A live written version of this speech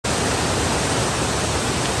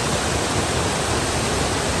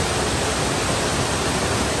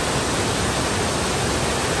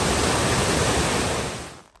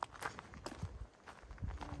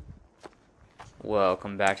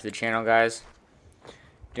Welcome back to the channel, guys.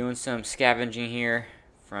 Doing some scavenging here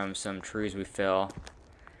from some trees we fell.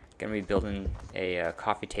 Gonna be building a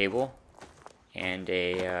coffee table and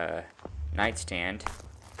a nightstand.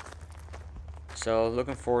 So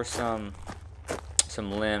looking for some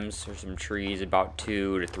limbs or some trees about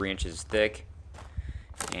 2 to 3 inches thick,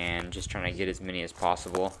 and just trying to get as many as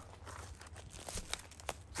possible.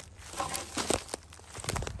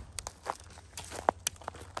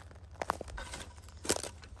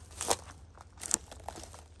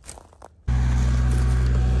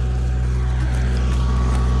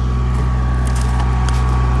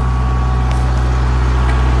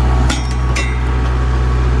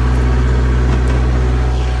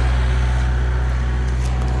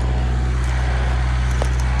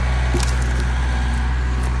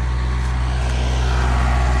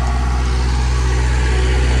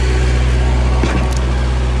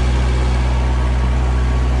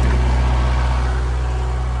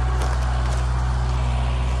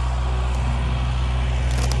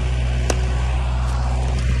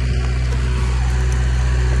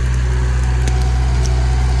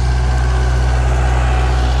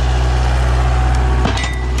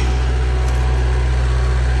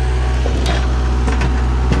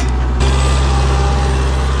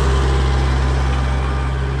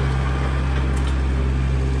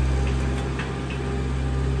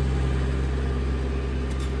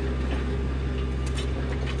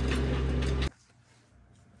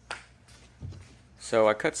 So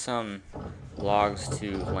I cut some logs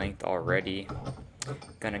to length already.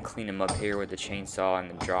 Gonna clean them up here with the chainsaw and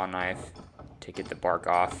the draw knife to get the bark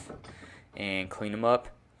off and clean them up.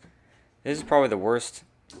 This is probably the worst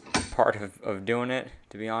part of doing it,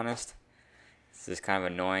 to be honest. It's just kind of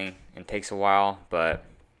annoying and takes a while, but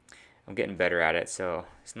I'm getting better at it, so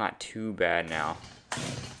it's not too bad now.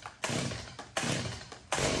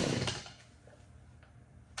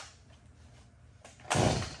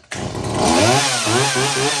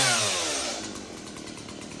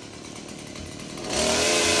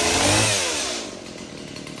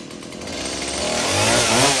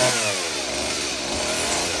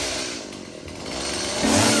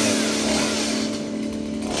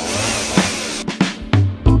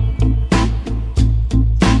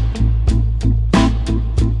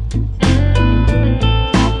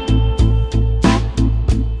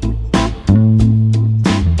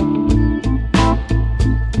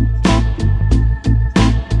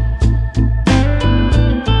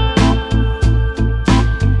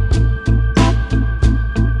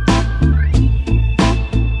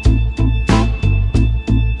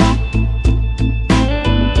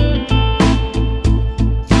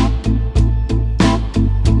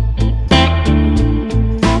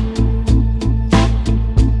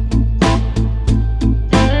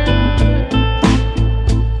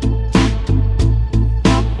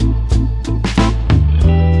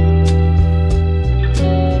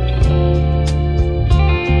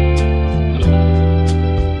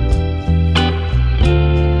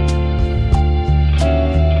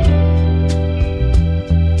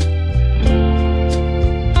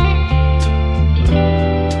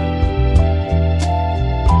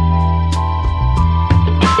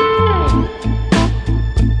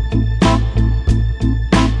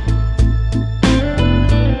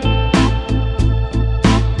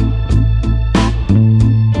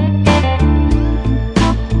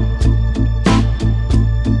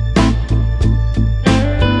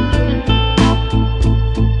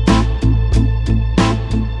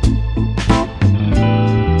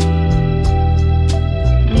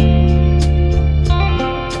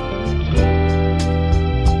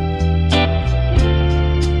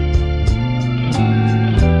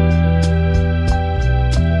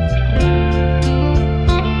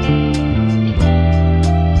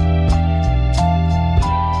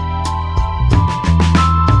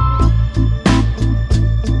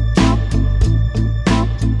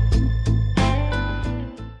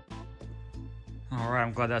 Alright,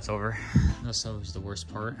 I'm glad that's over. That's always the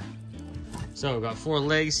worst part. So we've got 4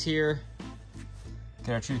 legs here.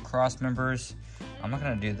 Got our 2 cross members. I'm not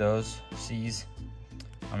gonna do those C's.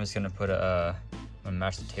 I'm just gonna put I'm gonna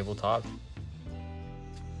match the tabletop.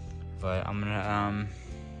 But I'm gonna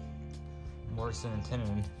Mortise and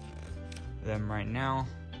Tenon them right now.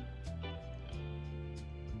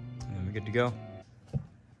 And then we're good to go.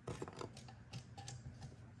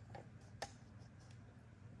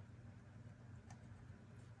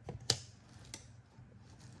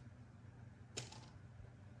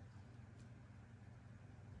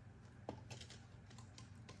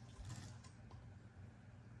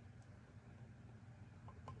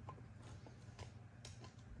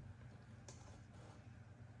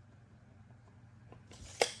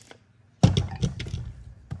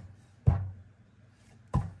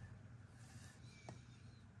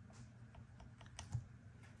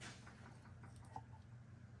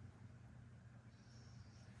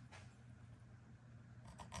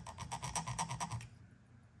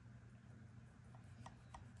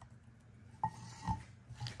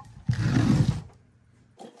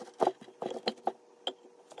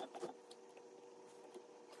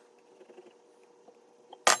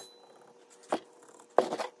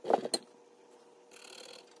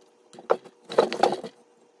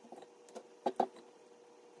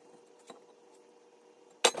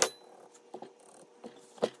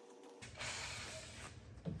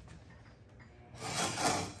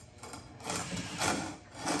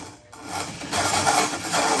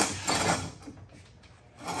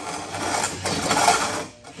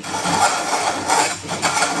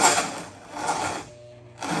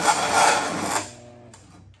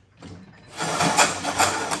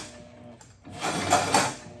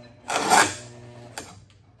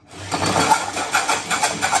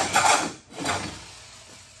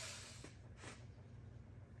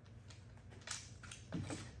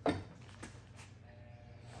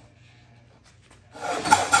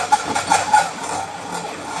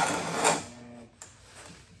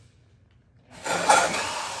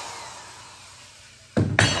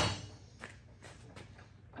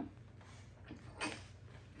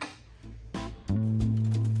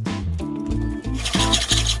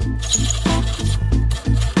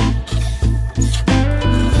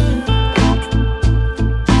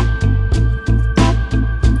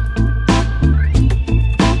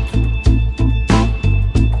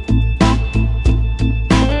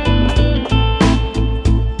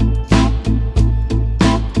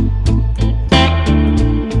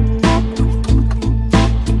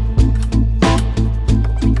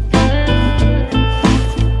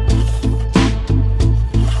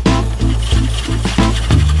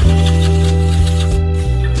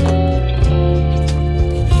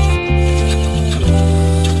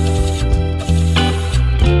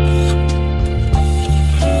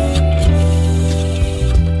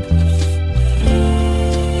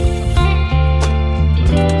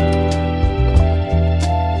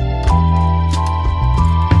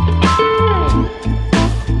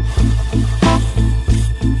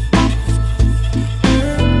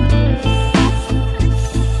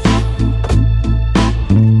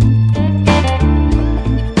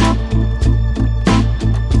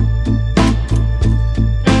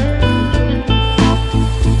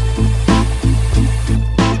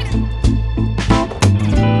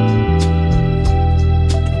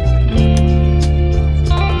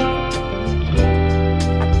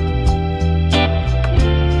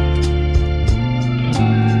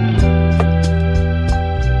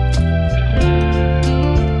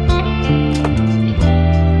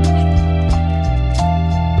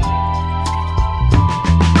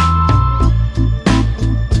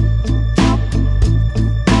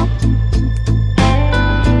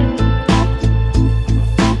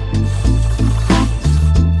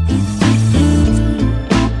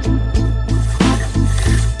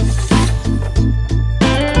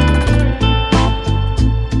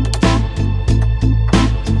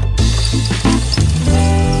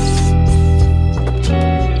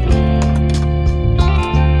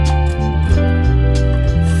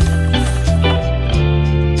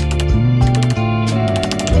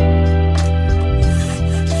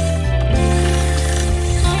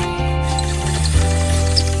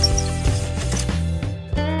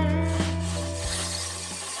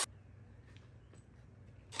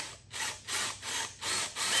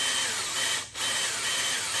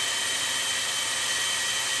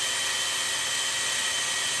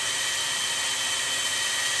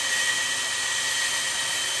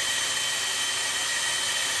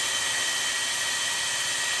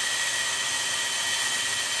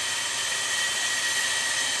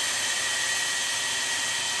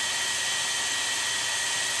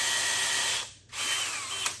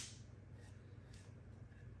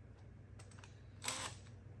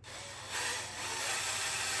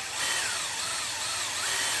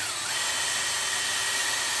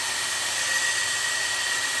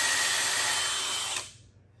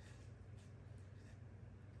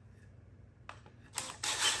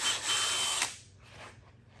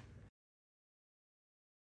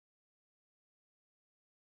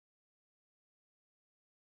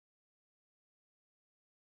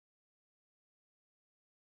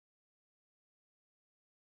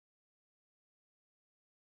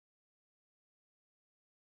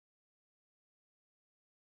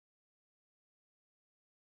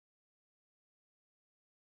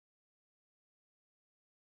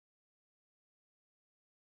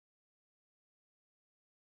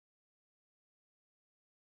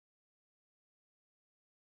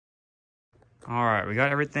 All right, we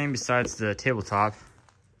got everything besides the tabletop.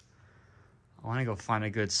 I want to go find a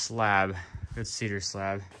good slab, good cedar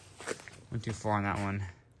slab. Went too far on that one.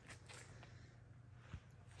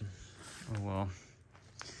 Oh well.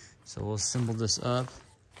 So we'll assemble this up.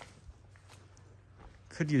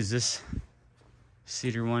 Could use this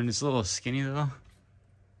cedar one. It's a little skinny though.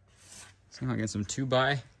 See if I can get some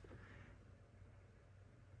 2x.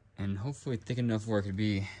 And hopefully thick enough where it could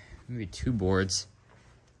be maybe 2 boards.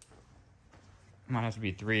 Might have to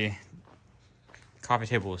be 3. Coffee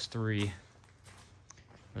table was 3.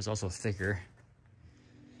 But it's also thicker.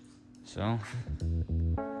 So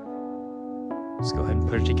let's go ahead and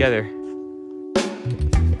put it together.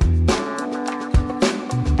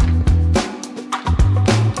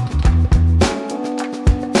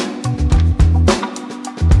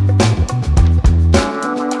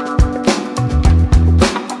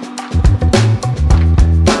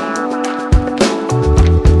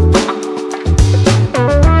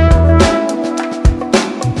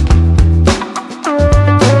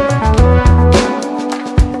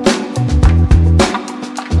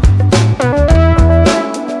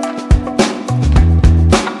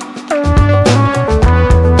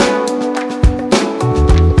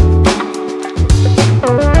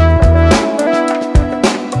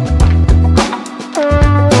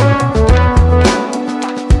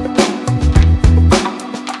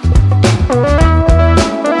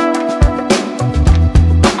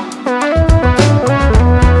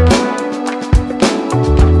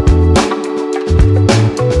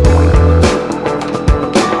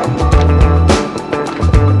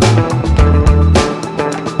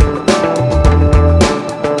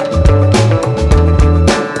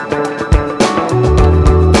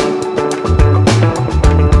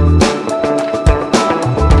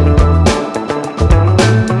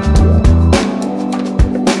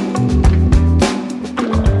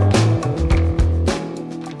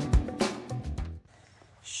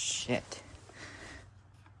 Shit.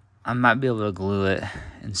 I might be able to glue it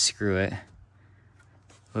and screw it.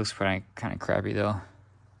 Looks kind of crappy though.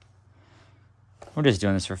 We're just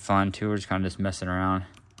doing this for fun too. We're just kind of just messing around.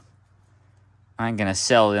 I ain't gonna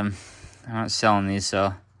sell them. I'm not selling these,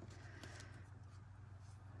 so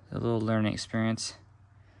a little learning experience.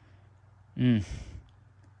 I'll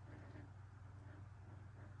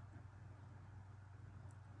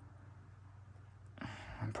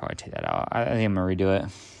probably take that out. I think I'm gonna redo it.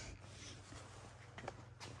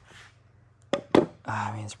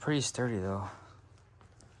 I mean, it's pretty sturdy though.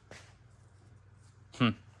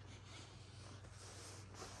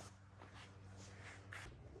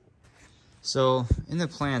 So in the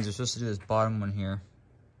plans, we're supposed to do this bottom one here.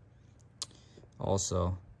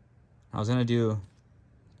 Also, I was gonna do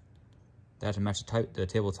that to match the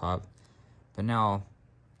tabletop, but now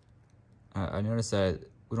I noticed that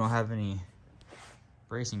we don't have any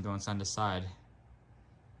bracing going side to side,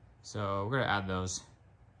 so we're gonna add those.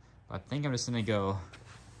 But I think I'm just gonna go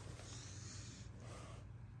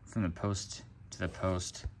from the post to the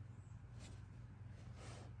post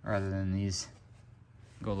rather than these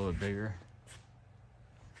go a little bit bigger.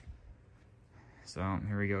 So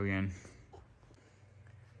here we go again.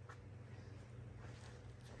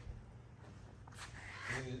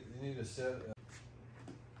 You need to set.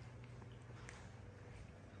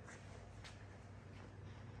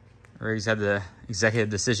 Riggs had the executive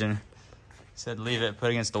decision. Said leave it, put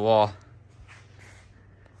it against the wall.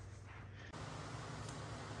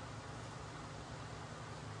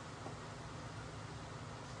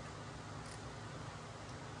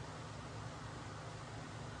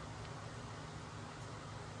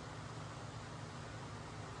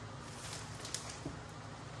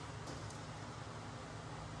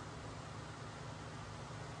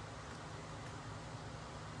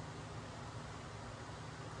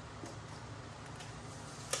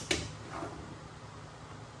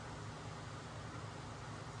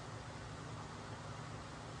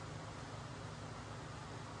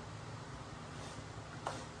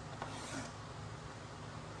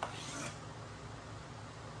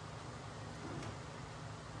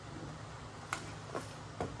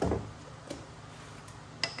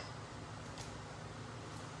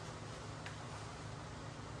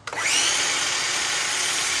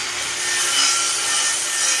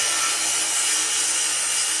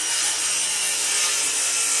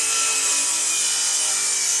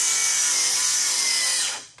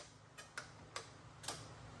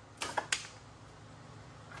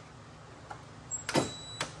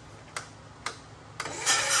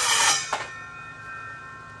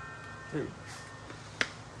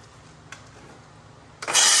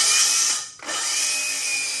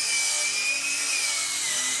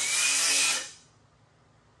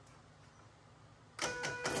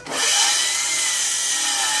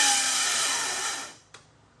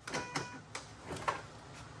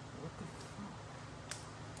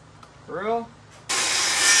 For real?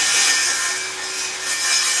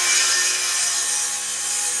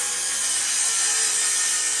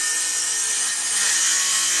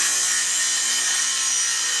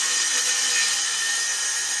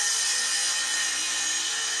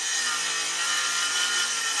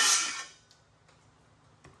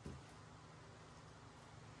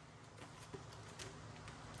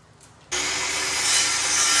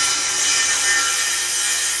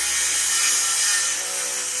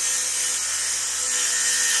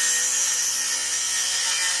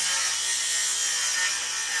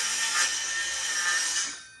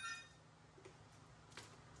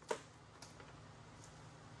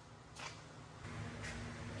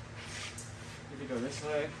 Go this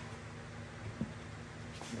way.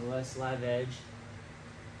 The less slab edge.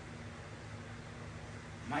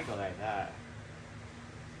 Might go like that.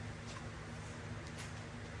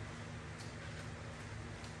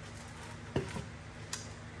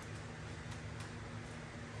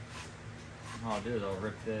 All I'll do is I'll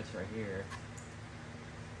rip this right here.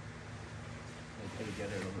 Put it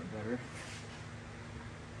together a little bit better.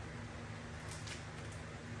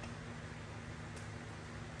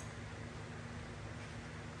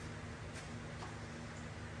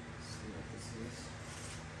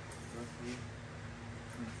 Roughly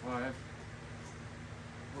 25.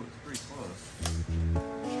 Oh, it's pretty close.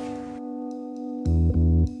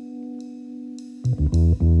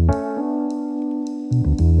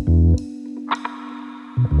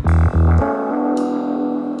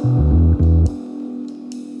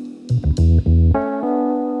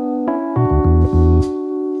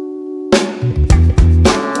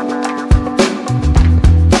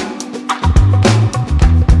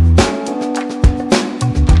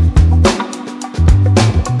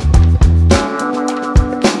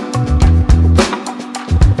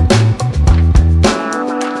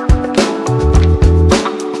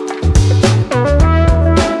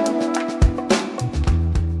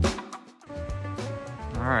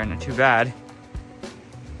 Alright, not too bad.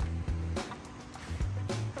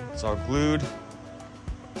 It's all glued.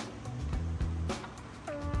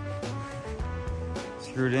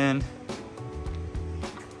 Screwed in.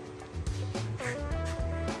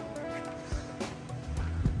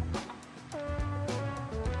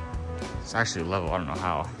 It's actually level, I don't know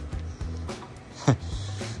how.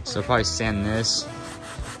 So I'll probably sand this.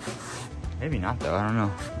 Maybe not though, I don't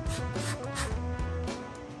know.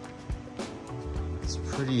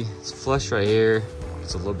 It's flush right here.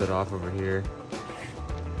 It's a little bit off over here,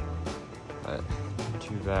 but not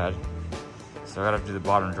too bad. So I gotta do the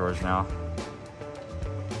bottom drawers now.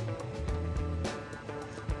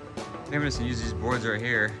 I think I'm just gonna use these boards right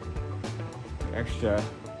here. Extra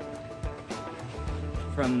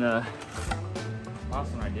from the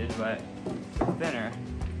last one I did, but thinner.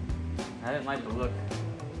 I didn't like the look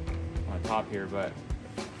on the top here, but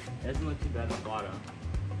it doesn't look too bad on the bottom.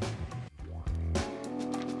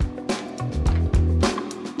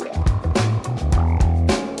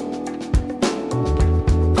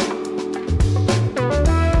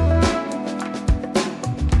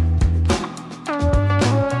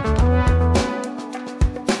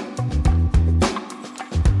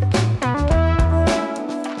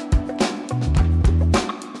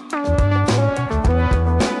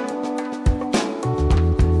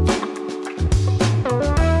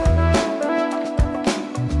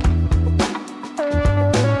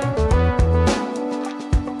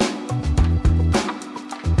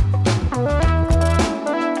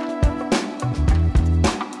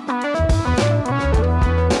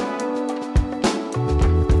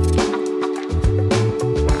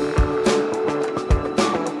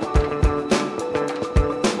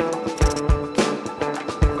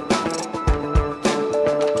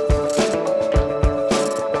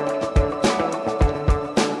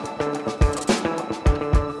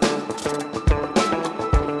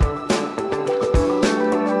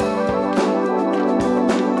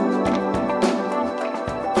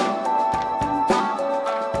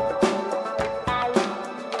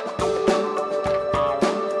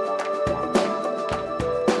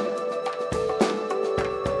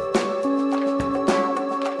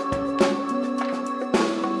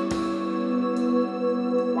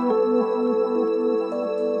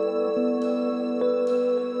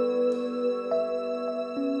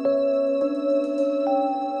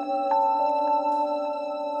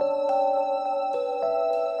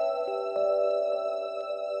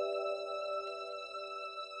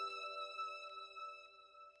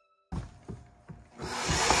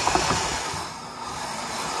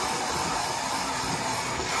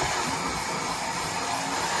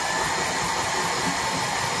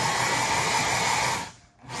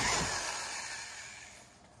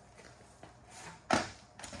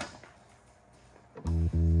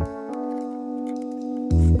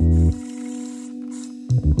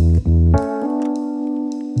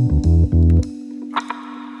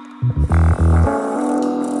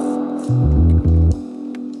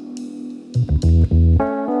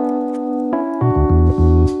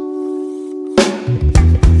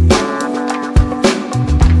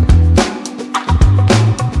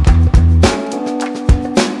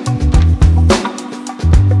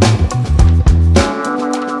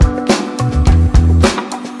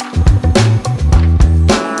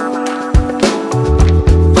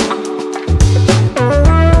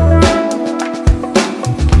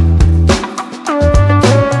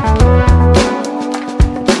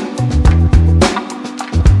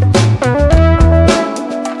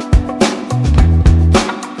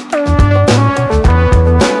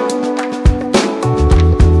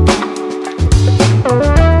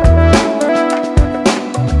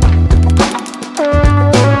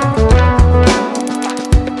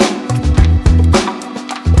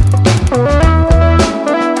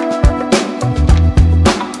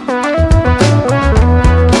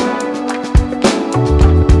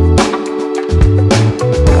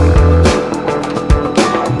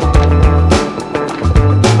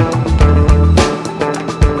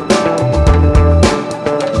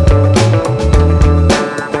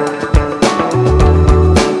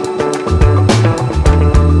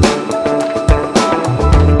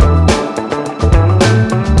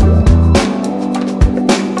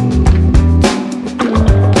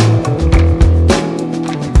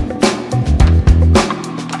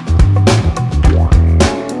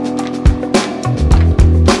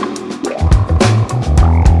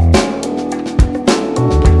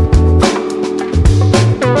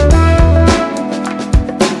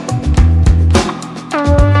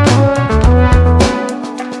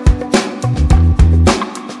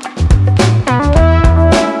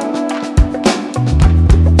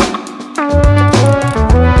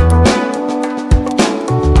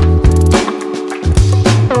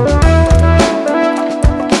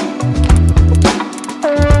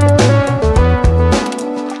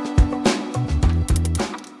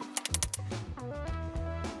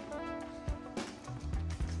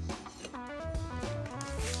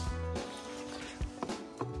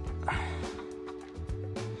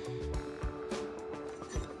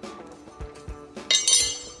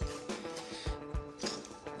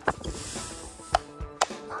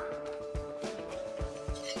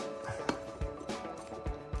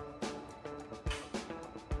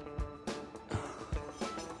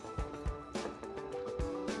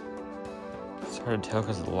 hard to tell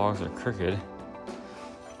because the logs are crooked.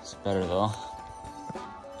 It's better though.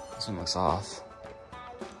 This one looks off.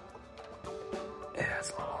 Yeah, it's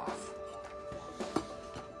a little off.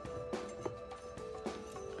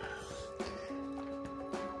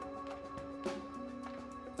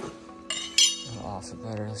 A little off the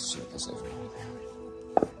better. Let's check this over here.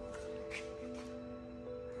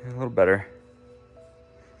 A little better.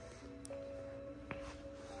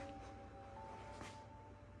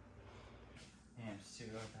 Damn, just to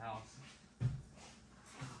go at the house.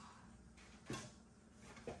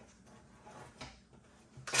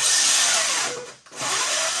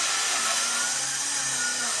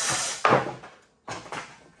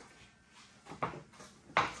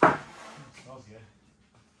 Smells good.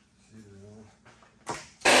 See the room.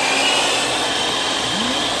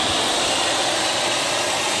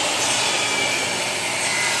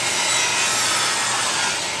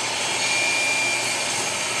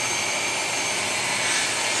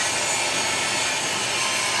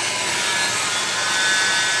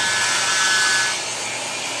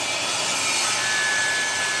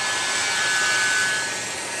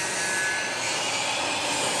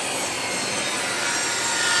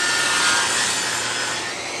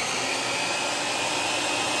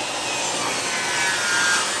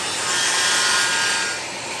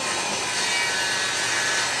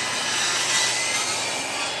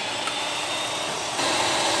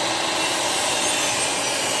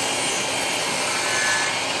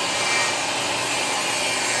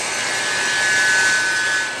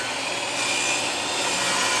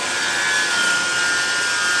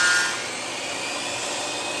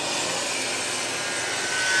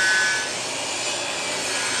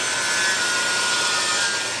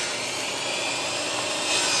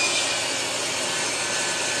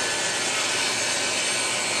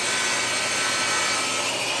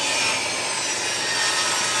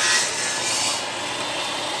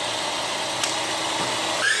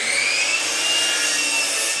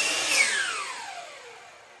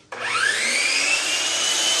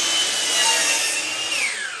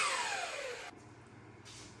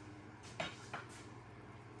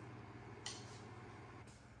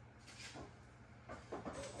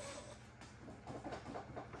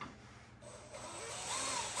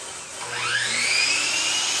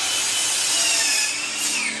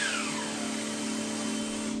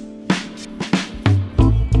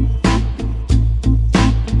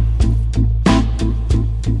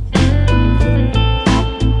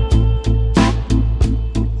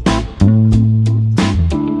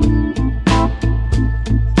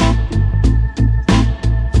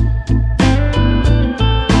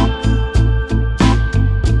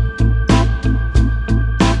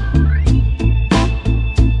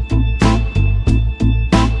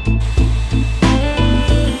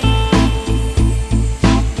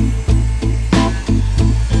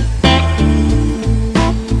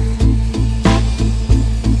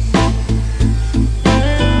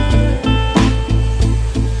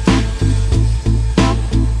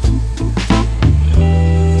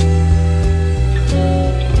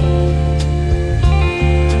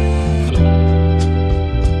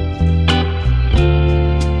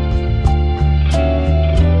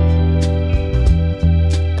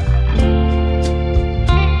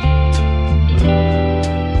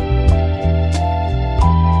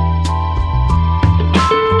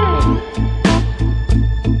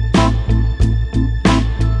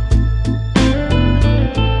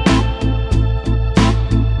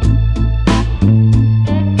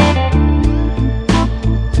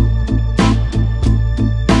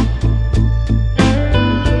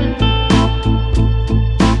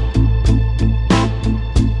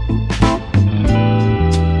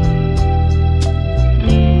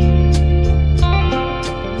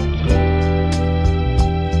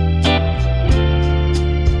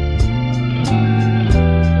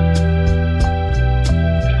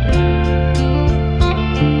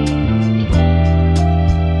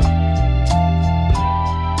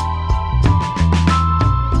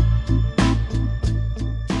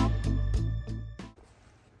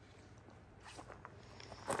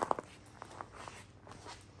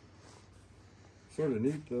 Sort of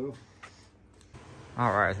neat though.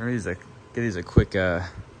 All right, so give these a quick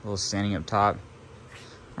little sanding up top.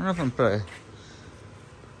 I don't know if I'm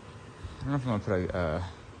gonna put a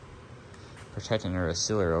protectant or a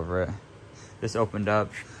sealer over it. This opened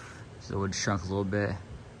up, so the wood shrunk a little bit.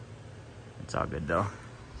 It's all good though.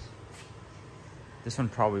 This one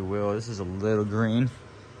probably will. This is a little green. You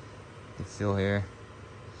can feel here.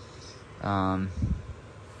 So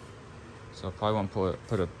I probably won't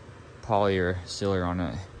put a poly or sealer on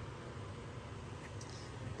it,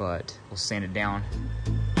 but we'll sand it down.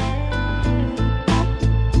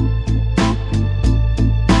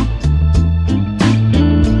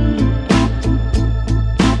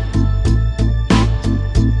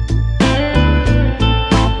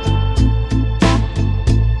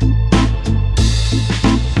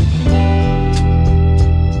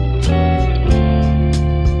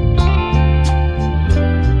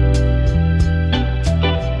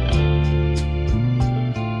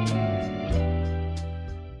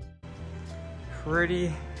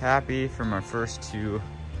 pretty happy for my first 2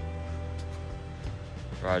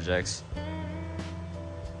 projects.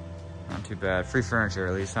 Not too bad. Free furniture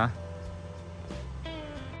at least, huh?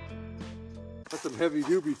 That's some heavy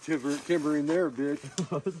duty timber in there,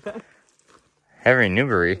 bitch. Heavy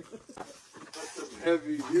Newbury. That's some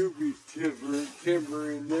heavy duty timber.